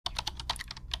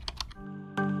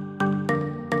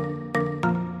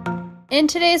In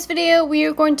today's video, we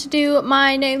are going to do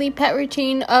my nightly pet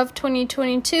routine of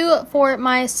 2022 for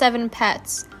my 7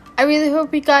 pets. I really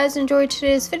hope you guys enjoyed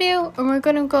today's video, and we're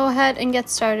going to go ahead and get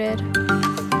started.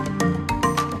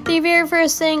 The very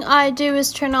first thing I do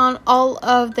is turn on all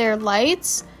of their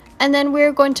lights, and then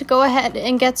we're going to go ahead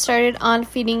and get started on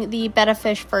feeding the betta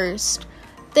fish first.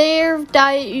 Their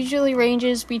diet usually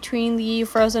ranges between the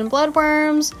frozen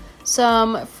bloodworms,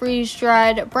 some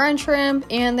freeze-dried brine shrimp,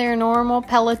 and their normal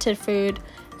pelleted food.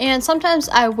 And sometimes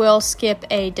I will skip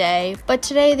a day, but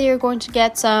today they are going to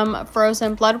get some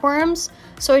frozen bloodworms.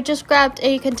 So I just grabbed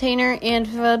a container and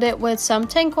filled it with some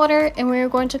tank water, and we are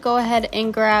going to go ahead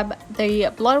and grab the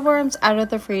bloodworms out of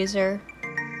the freezer.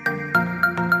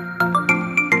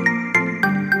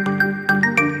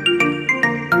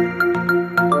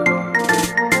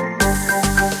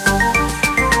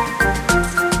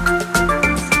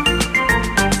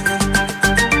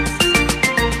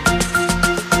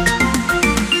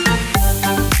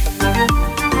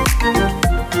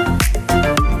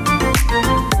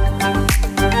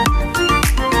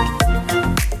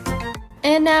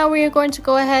 And now we are going to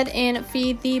go ahead and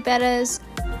feed the bettas.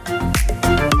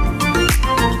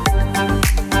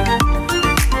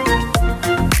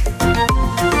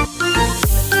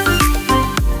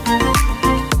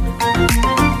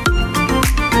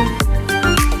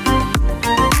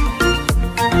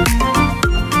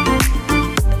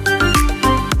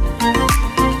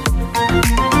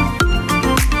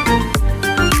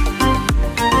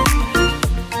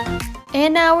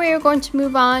 And now we are going to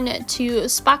move on to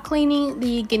spot cleaning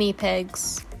the guinea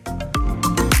pigs.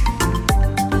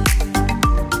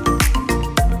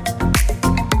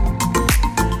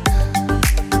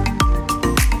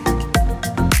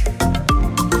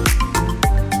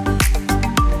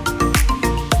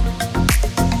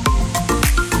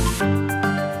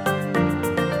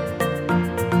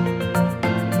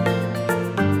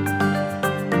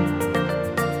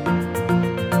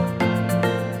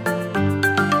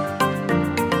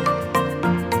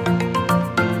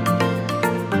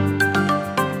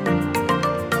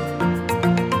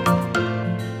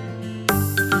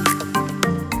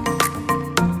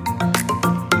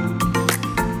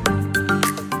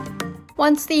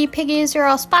 Once the piggies are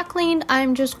all spot cleaned,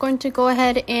 I'm just going to go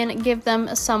ahead and give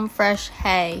them some fresh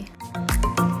hay.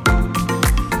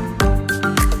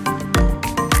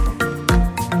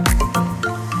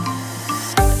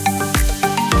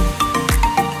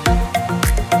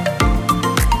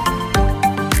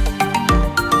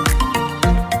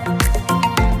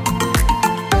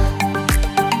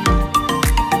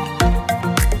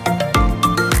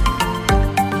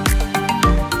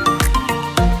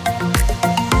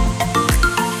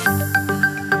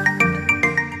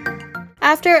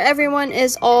 After everyone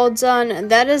is all done,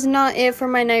 that is not it for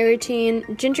my night routine.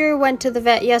 Ginger went to the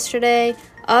vet yesterday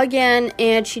again,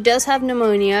 and she does have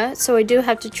pneumonia, so I do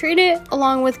have to treat it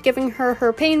along with giving her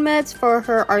her pain meds for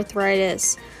her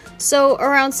arthritis. So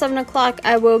around 7 o'clock,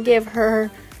 I will give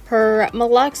her her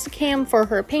meloxicam for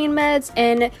her pain meds,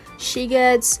 and she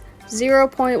gets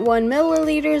 0.1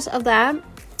 milliliters of that.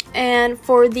 And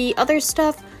for the other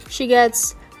stuff, she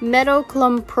gets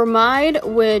metoclopramide,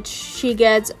 which she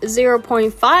gets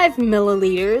 0.5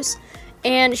 milliliters,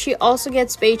 and she also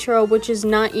gets Baytril, which is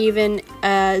not even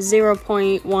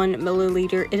 0.1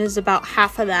 milliliter. It is about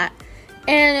half of that.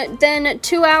 And then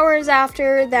 2 hours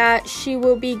after that, she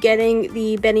will be getting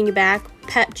the Bending Back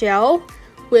Pet Gel,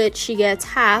 which she gets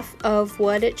half of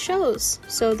what it shows.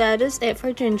 So that is it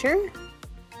for Ginger.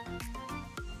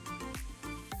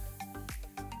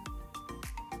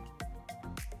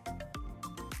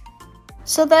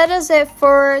 So that is it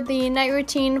for the night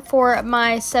routine for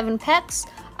my 7 pets.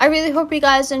 I really hope you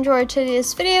guys enjoyed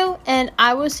today's video, and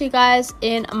I will see you guys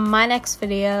in my next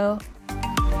video.